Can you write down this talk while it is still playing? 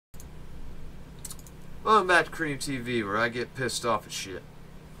Welcome back to CreamTV, where I get pissed off at shit.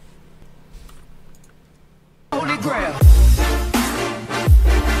 Holy Grail. The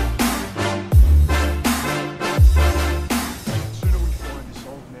sooner we find this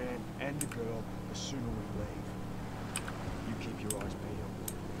old man and the girl, the sooner we leave. You keep your eyes peeled.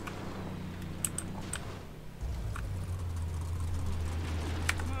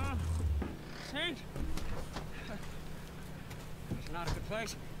 Saint? It's not a good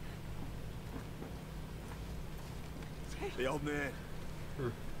place. The old man.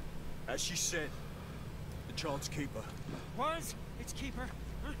 As she said, the child's keeper. Was its keeper?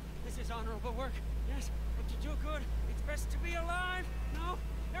 Huh? This is honorable work. Yes, but to do good, it's best to be alive. No,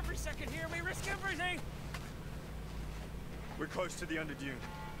 every second here we risk everything. We're close to the Underdune.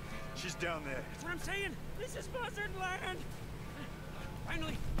 She's down there. That's what I'm saying. This is buzzard land.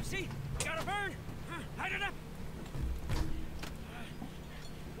 Finally, you see, we gotta burn. Light it up.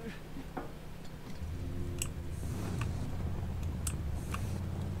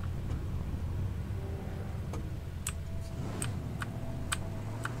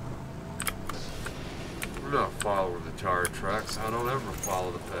 I'm not following the tire tracks. I don't ever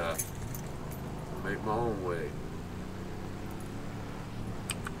follow the path. I make my own way.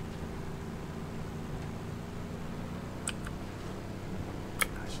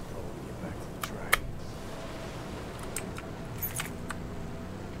 I should probably get back to the train.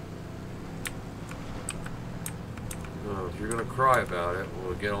 No, if you're gonna cry about it,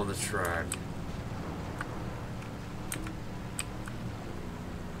 we'll get on the track.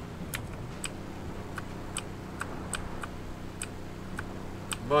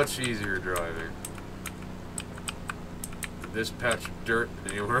 Much easier driving. This patch of dirt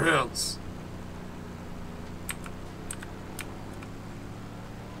than anywhere else.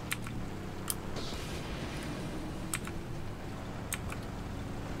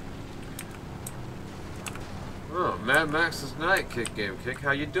 Oh, Mad Max's Night Kick Game. Kick,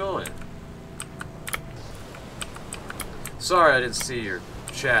 how you doing? Sorry I didn't see your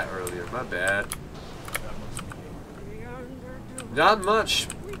chat earlier. My bad. Not much.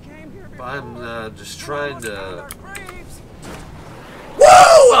 I'm just trying to...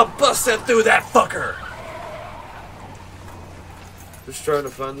 Whoa! I busted through that fucker! Just trying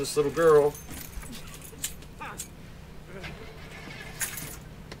to find this little girl.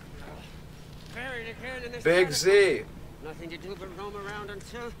 Big Z. Nothing to do but roam around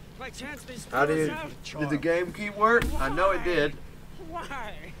until by chance they How do you... Did the game keep work? I know it did.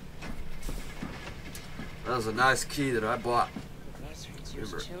 Why? That was a nice key that I bought.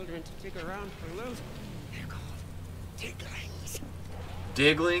 Use children to dig around for loot. They're called diglings.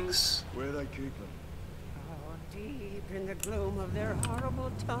 Diglings? Where they keep them? Oh, deep in the gloom of their horrible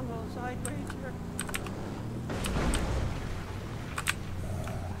tunnels, I'd wager.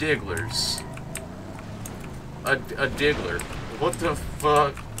 Digglers. A diggler. What the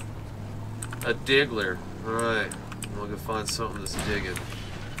fuck? A diggler. Alright. I'm gonna find something that's digging.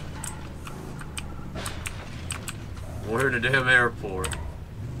 We're in a damn airport.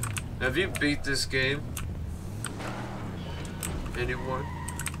 Have you beat this game? Anyone?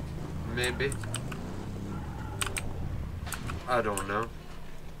 Maybe? I don't know.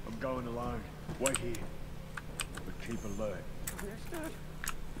 I'm going alone. Wait here. But keep alert. Understood.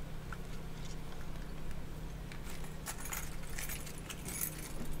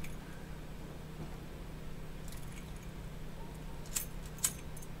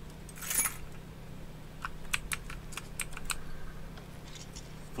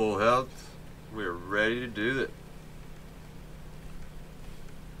 Full health. We're ready to do it.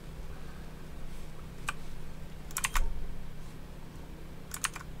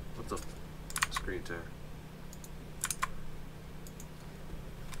 What the screen tear?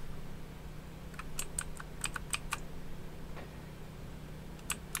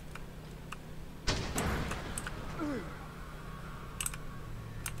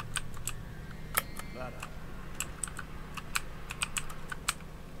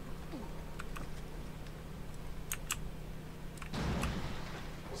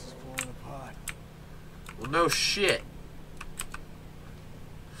 Well, no shit.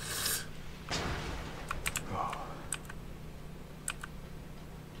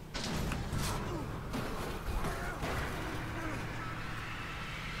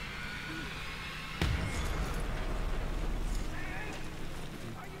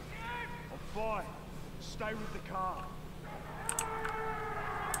 I'm fine. Stay with the car.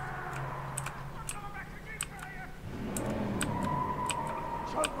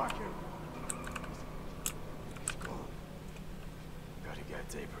 Choke back here. He's gone. Gotta go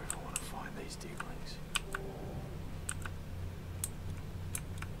deeper if I want to find these diglings.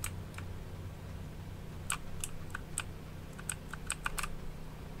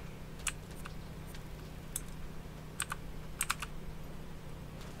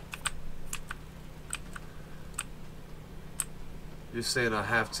 You're saying I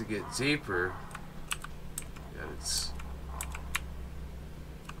have to get deeper. Yeah, it's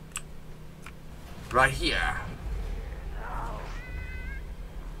right here.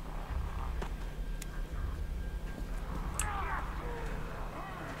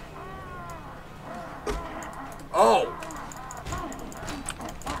 Oh!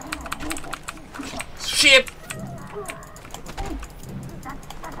 Ship!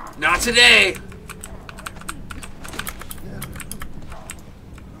 Not today!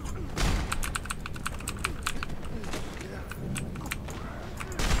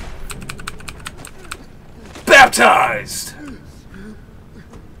 Baptized!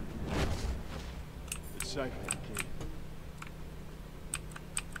 It's safe, kid.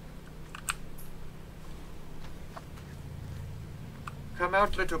 Come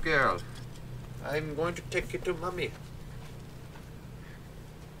out, little girl. I'm going to take you to mommy.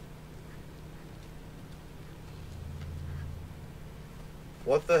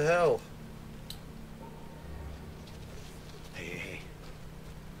 What the hell? Hey.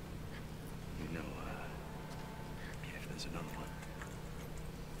 You know, yeah, if there's another one.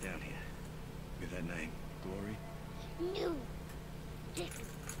 Down here. With that name. Glory? No. Listen.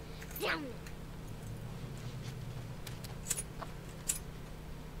 Down.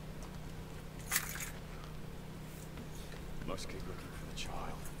 Must keep looking for the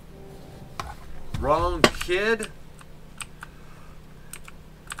child. Wrong kid?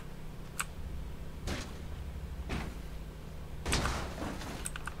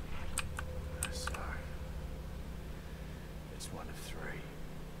 Sorry. It's one of three.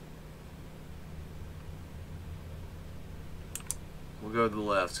 We'll go to the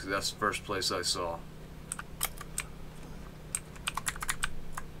left, because that's the first place I saw.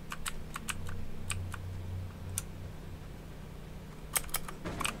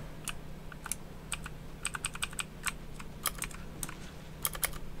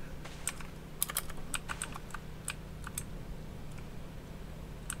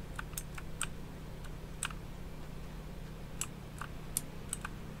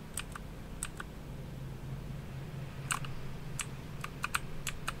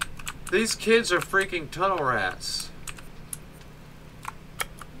 These kids are freaking tunnel rats.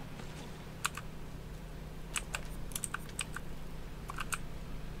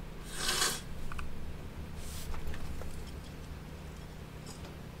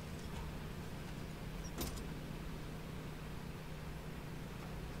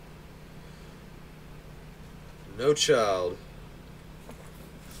 No child.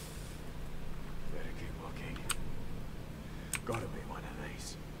 Better keep looking. Gotta be one of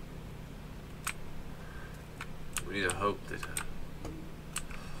these. We need to hope that we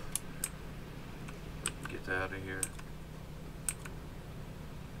can get out of here.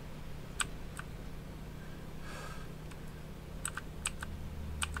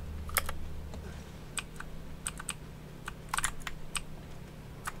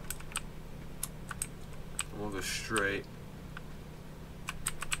 We'll go straight.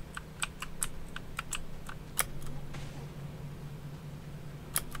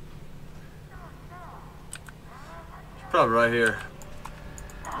 Probably right here.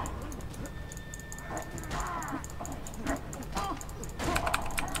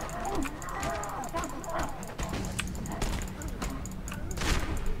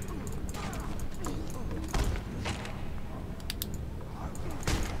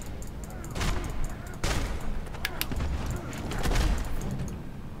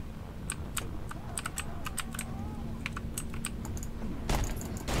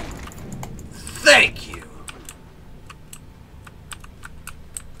 Thank you.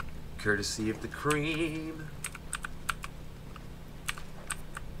 Courtesy of the cream.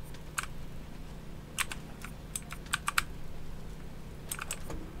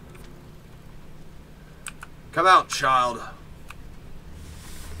 Come out, child.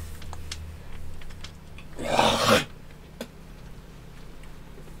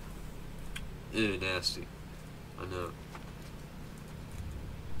 Ew, nasty. I know.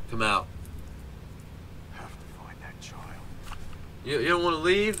 Come out. Have to find that child. You don't want to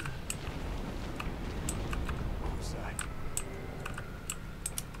leave? What was that?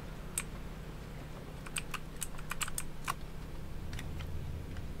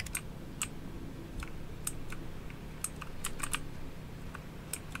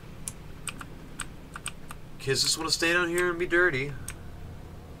 Kids just want to stay down here and be dirty.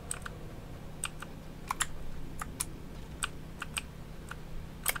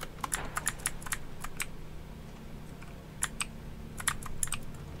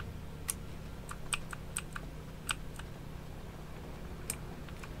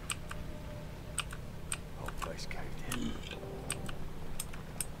 Whole place caved in.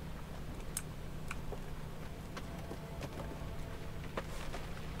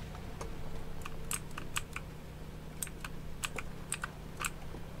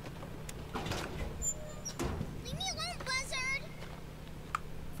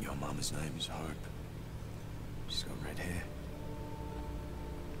 Your mama's name is Hope. She's got red hair.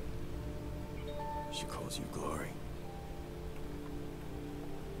 She calls you Glory.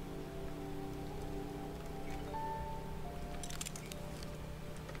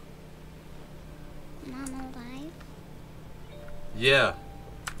 Mama alive? Yeah.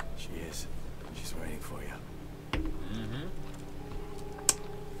 She is. She's waiting for you. Mm-hmm.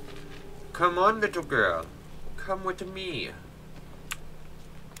 Come on, little girl. Come with me.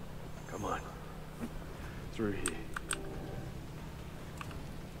 Come on. Through here.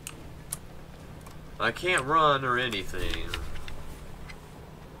 I can't run or anything.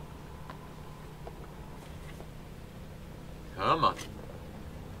 Come on.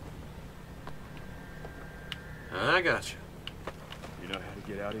 I got you. You know how to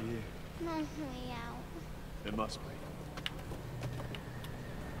get out of here? No way out. There must be.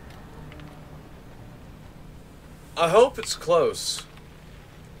 I hope it's close.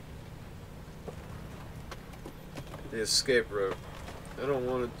 The escape route. I don't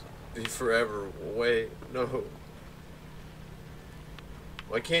want it to be forever away. No.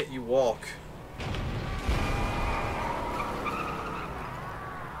 Why can't you walk?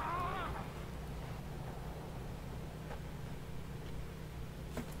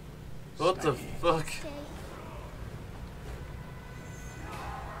 What the fuck? Stay.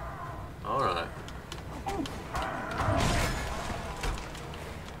 Alright.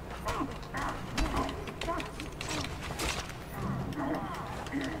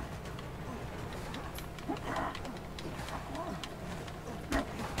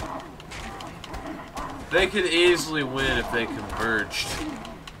 They could easily win if they converged.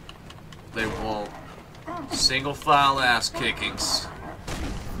 They won't. Single file ass kickings.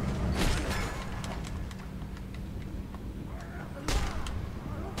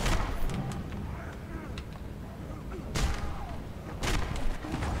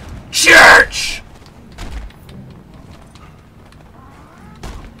 Church!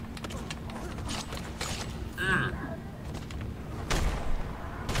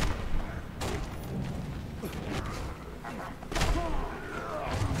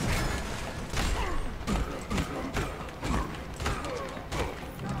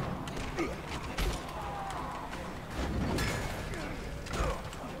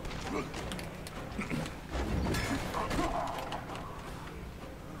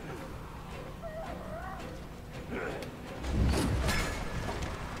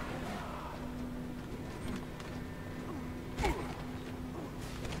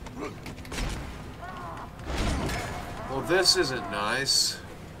 Well, this isn't nice.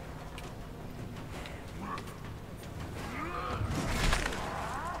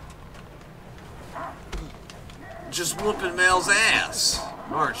 Just whooping Mel's ass,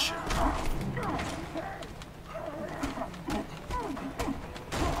 aren't you?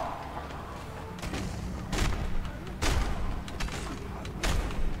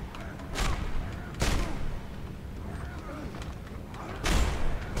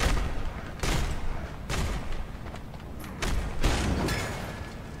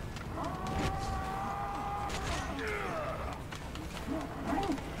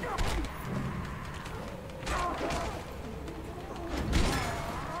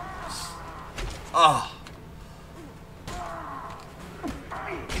 Oh.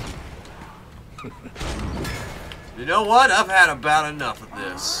 You know what? I've had about enough of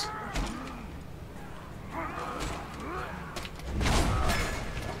this.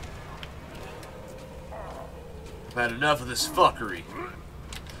 I've had enough of this fuckery.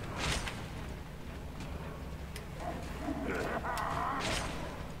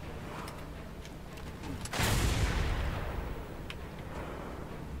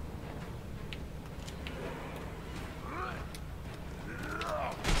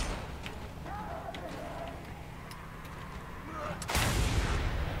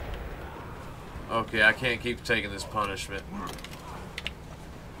 Okay, I can't keep taking this punishment.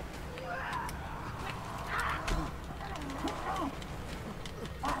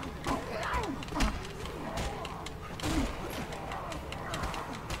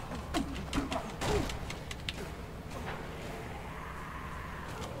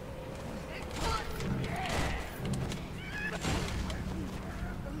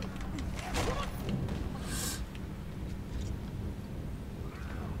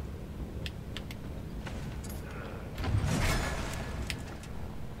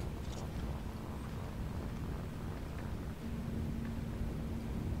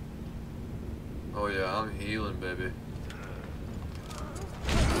 Oh yeah, I'm healing, baby.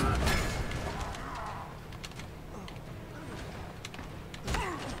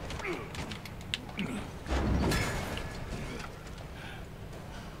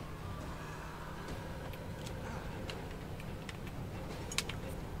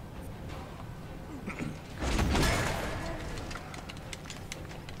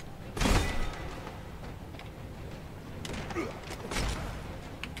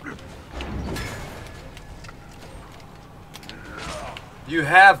 You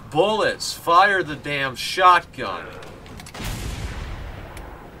have bullets. Fire the damn shotgun.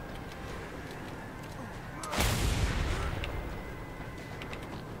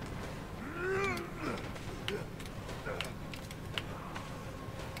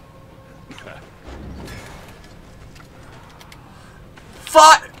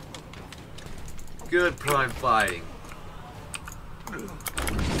 Fight! Good prime fighting.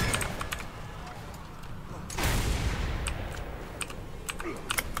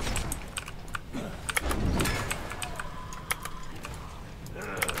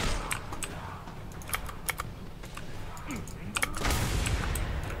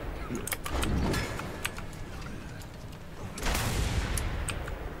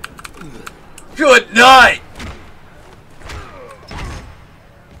 Good night!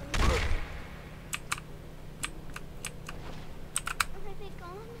 Are they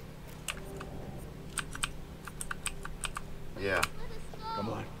gone? Yeah. Let us go. Come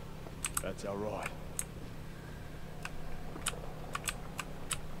on. That's our ride.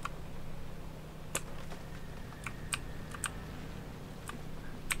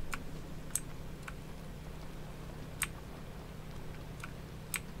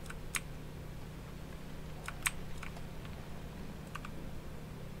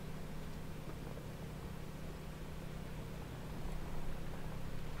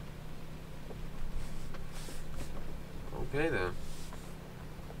 Okay then.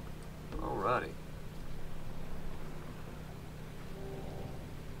 Alrighty.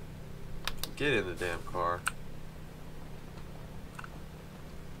 Get in the damn car.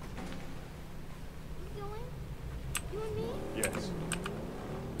 You going? You and me? Yes.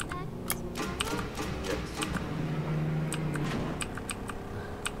 Back to Mama? Yes.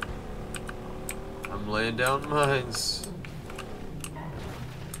 I'm laying down mines.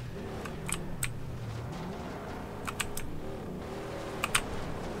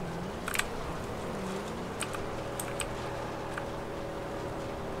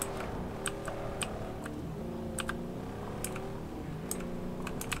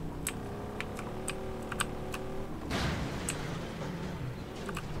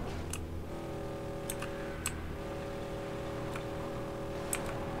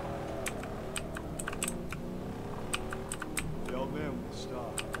 The old man with the star.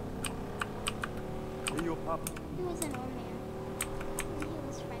 He your papa? He was an old man. And he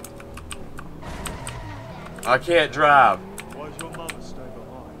was friendly. No, Daddy. I can't drive. Why's your mama stay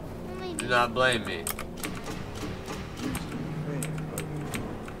behind? Only Do me. not blame me. Used to be fair, but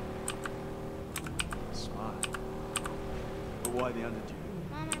smart. But why the underdue?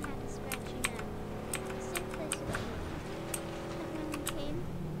 Mama had a scratchy neck. Same place as you. And when we came,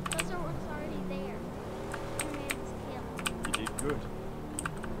 Buzzer was already there. The man was killed. You did good.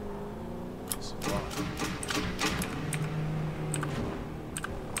 You survived.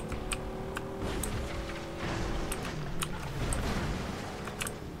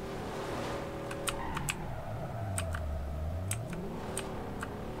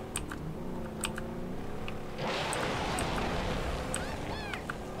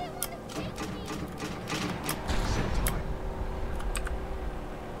 They want to take me. Sit tight.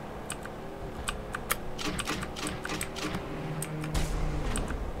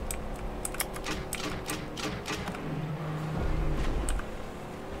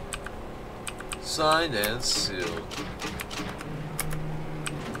 Signed and sealed.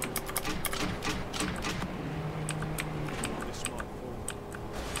 This might fall.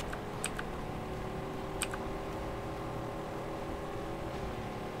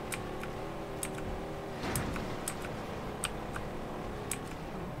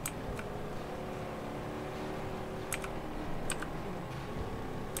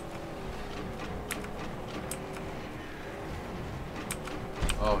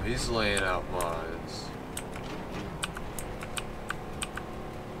 Oh, he's laying out mines.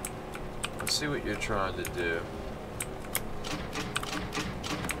 Let's see what you're trying to do.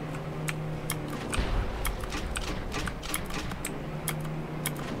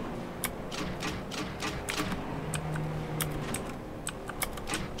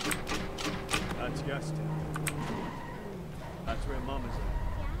 That's Gastown. That's where Mama's at.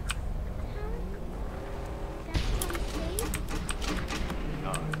 Gas town? That's unsafe?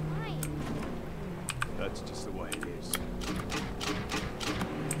 No, Why? that's just the way it is.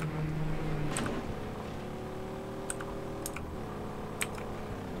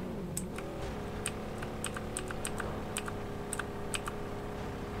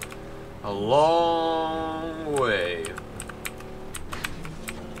 A long way.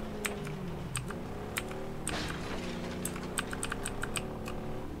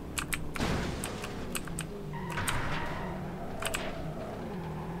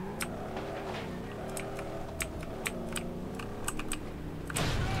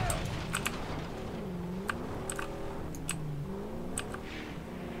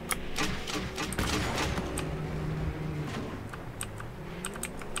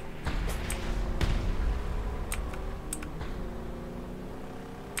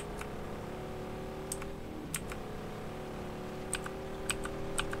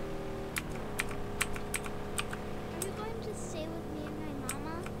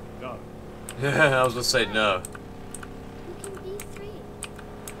 I was gonna say no. You can be free. You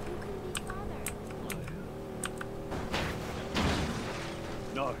can be father.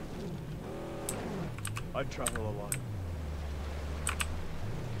 No. I'd travel alone.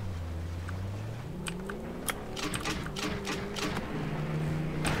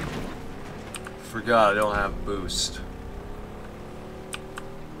 Forgot I don't have boost.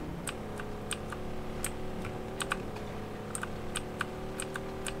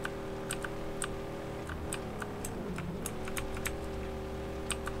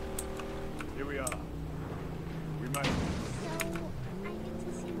 Here we are. We made it. So, I get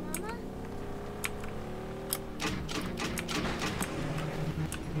to see Mama?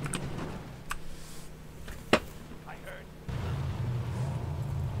 I heard.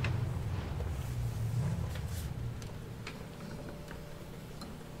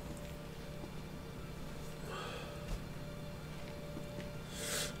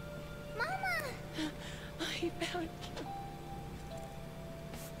 Mama! I found you.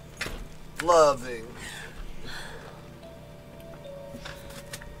 Loving.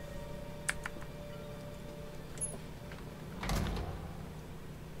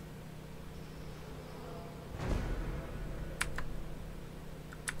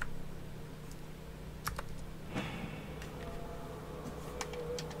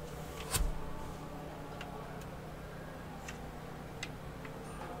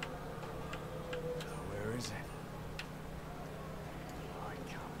 Where is it? Oh, I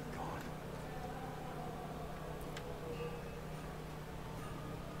can't be gone.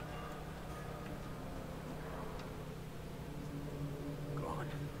 Gone.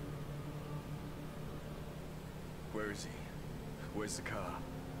 Where is he? Where's the car?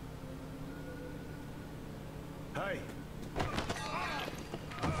 Hey!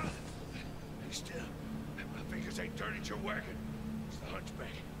 Be still. My fingers ain't dirty, you're working. It's the hunchback.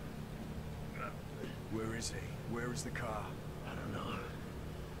 Where is he? Where is the car? I don't know.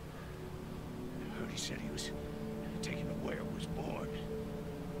 I heard he said he was taking it where it was born.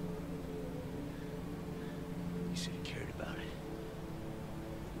 He said he cared about it.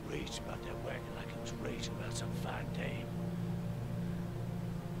 Raged about that wagon like he was raging about some fine dame.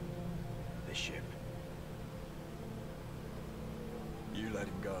 The ship. You let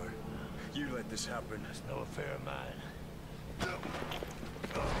him go. You let this happen. That's no affair of mine.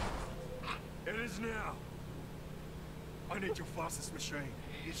 It is now. I need your fastest machine.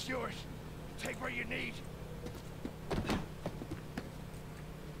 It's yours. Take what you need.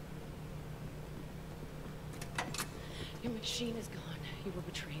 Your machine is gone. You were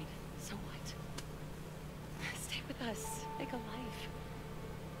betrayed. So what? Stay with us. Make a life.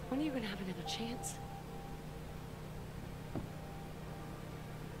 When are you gonna have another chance?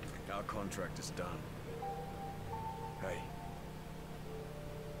 Our contract is done. Hey.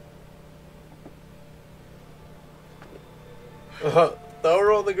 Throw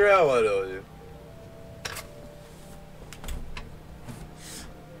her on the ground, why don't you?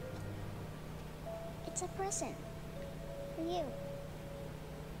 It's a present. For you.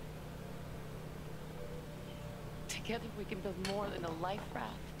 Together we can build more than a life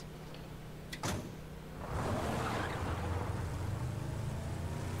raft.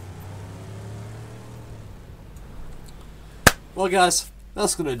 Well, guys,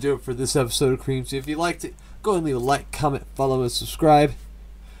 that's going to do it for this episode of CreamTV. If you liked it, go ahead and leave a like, comment, follow, and subscribe.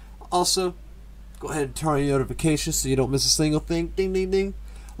 Also, go ahead and turn on your notifications so you don't miss a single thing. Ding, ding, ding.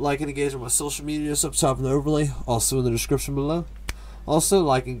 Like and engage with my social media up top in the overlay, also in the description below. Also,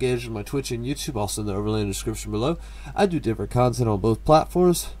 like and engage with my Twitch and YouTube, also in the overlay in the description below. I do different content on both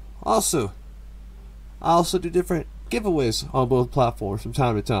platforms. Also, I also do different giveaways on both platforms from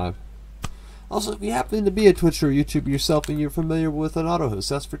time to time. Also, if you happen to be a Twitcher or YouTuber yourself and you're familiar with an auto host,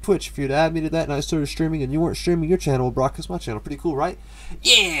 that's for Twitch. If you'd add me to that and I started streaming and you weren't streaming, your channel will broadcast my channel. Pretty cool, right?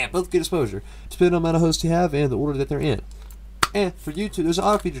 Yeah, both get exposure. Depending on the amount of hosts you have and the order that they're in. And for YouTube, there's an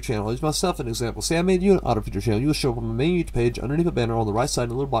auto feature channel. I'll use myself as an example. Say I made you an auto feature channel. You will show up on my main YouTube page underneath a banner on the right side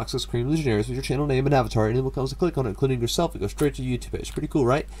in a little box that says Cream Legionaries with your channel name and avatar. And anyone comes to click on it, including yourself, it goes straight to your YouTube page. Pretty cool,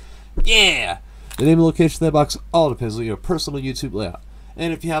 right? Yeah! The name and location of that box all depends on your personal YouTube layout.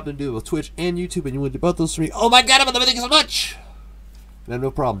 And if you happen to do it with Twitch and YouTube and you want to do both those three, oh my god, I'm on the thank you so much! And I have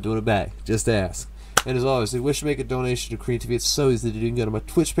no problem doing it back. Just ask. And as always, if you wish to make a donation to CreamTV, it's so easy to do. You can go to my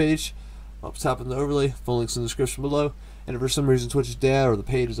Twitch page, up top in the overlay, phone links in the description below. And if for some reason Twitch is down or the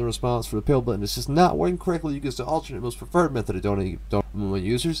page is in response for the pale button, it's just not working correctly, you can use the alternate most preferred method of donating my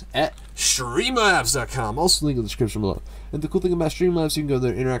users at Streamlabs.com. Also link in the description below. And the cool thing about Streamlabs, you can go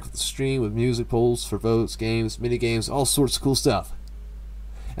there and interact with the stream with music, polls for votes, games, mini games, all sorts of cool stuff.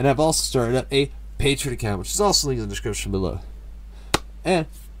 And I've also started up a Patreon account, which is also linked in the description below. And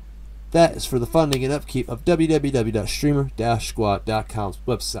That is for the funding and upkeep of www.streamer-squad.com's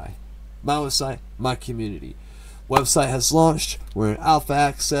website. My website, my community. Website has launched. We're in alpha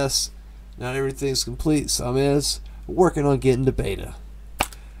access. Not everything's complete. Some is. We're working on getting to beta.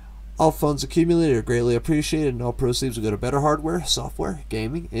 All funds accumulated are greatly appreciated, and all proceeds will go to better hardware, software,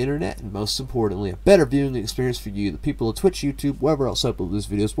 gaming, internet, and most importantly, a better viewing experience for you, the people of Twitch, YouTube, wherever else I upload these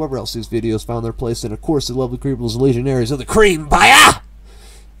videos, wherever else these videos found their place, and of course the lovely creepers and legionaries of the Cream Buyer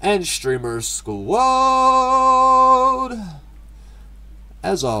and Streamer Squad.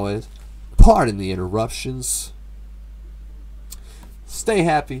 As always, pardon the interruptions. Stay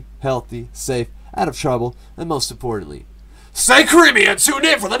happy, healthy, safe, out of trouble, and most importantly, stay creamy and tune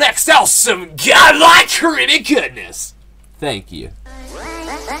in for the next awesome godlike creamy goodness. Thank you.